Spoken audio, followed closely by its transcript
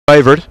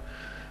favourite,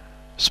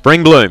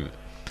 Spring Bloom.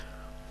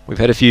 We've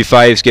had a few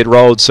faves get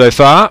rolled so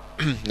far.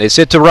 They're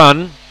set to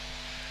run.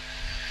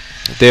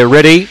 They're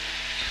ready.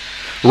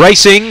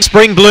 Racing,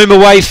 Spring Bloom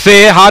away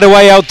fair.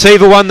 Hardaway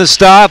Altiva won the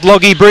start.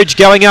 Loggy Bridge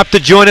going up to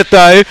join it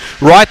though.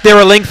 Right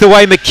there a length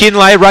away,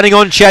 McKinlay running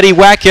on Chatty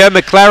Wacker.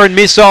 McLaren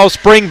Missile,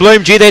 Spring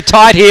Bloom. Gee, they're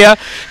tight here.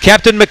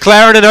 Captain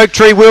McLaren and Oak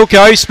Tree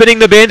Wilco spinning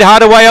the bend.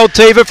 Hardaway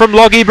Altiva from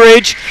Loggy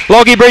Bridge.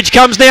 Loggy Bridge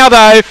comes now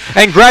though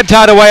and grabbed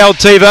Hardaway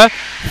Altiva.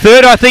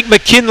 Third, I think,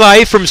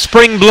 McKinlay from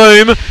Spring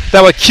Bloom.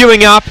 They were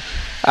queuing up.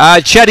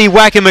 Chatty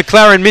Wacker,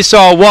 McLaren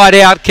Missile wide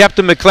out.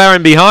 Captain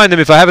McLaren behind them,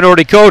 if I haven't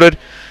already called it.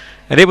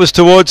 And it was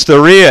towards the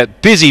rear.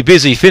 Busy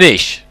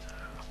finish.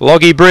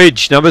 Loggy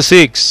Bridge, number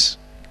 6.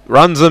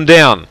 Runs them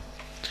down.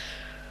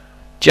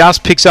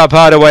 Just picks up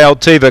Hardaway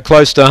Altiva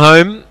close to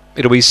home.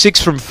 It'll be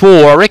 6 from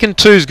 4. I reckon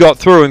 2's got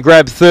through and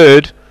grabbed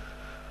third.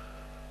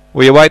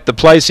 We await the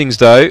placings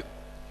though.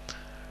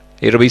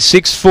 It'll be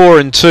 6, 4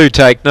 and 2,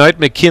 take note.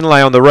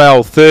 McKinlay on the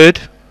rail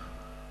third.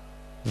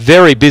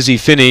 Very busy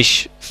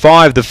finish.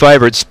 5 the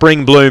favourite,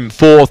 Spring Bloom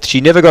 4th. She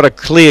never got a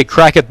clear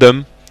crack at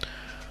them.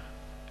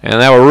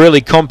 And they were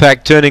really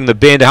compact turning the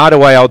bend.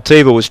 Hardaway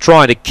Altiva was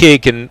trying to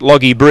kick, and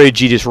Loggy Bridge,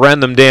 he just ran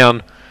them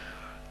down.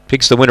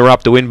 Picks the winner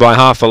up to win by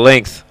half a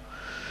length.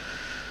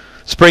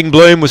 Spring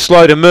Bloom was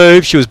slow to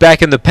move. She was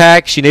back in the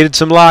pack. She needed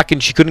some luck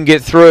and she couldn't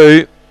get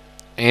through.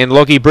 And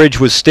Loggy Bridge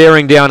was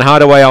staring down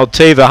Hardaway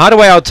Altiva.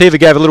 Hardaway Altiva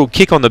gave a little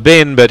kick on the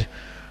bend, but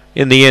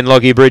in the end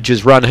Loggy Bridge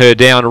has run her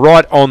down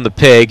right on the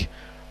peg.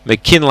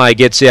 McKinlay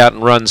gets out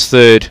and runs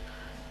third,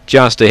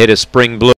 just ahead of Spring Bloom.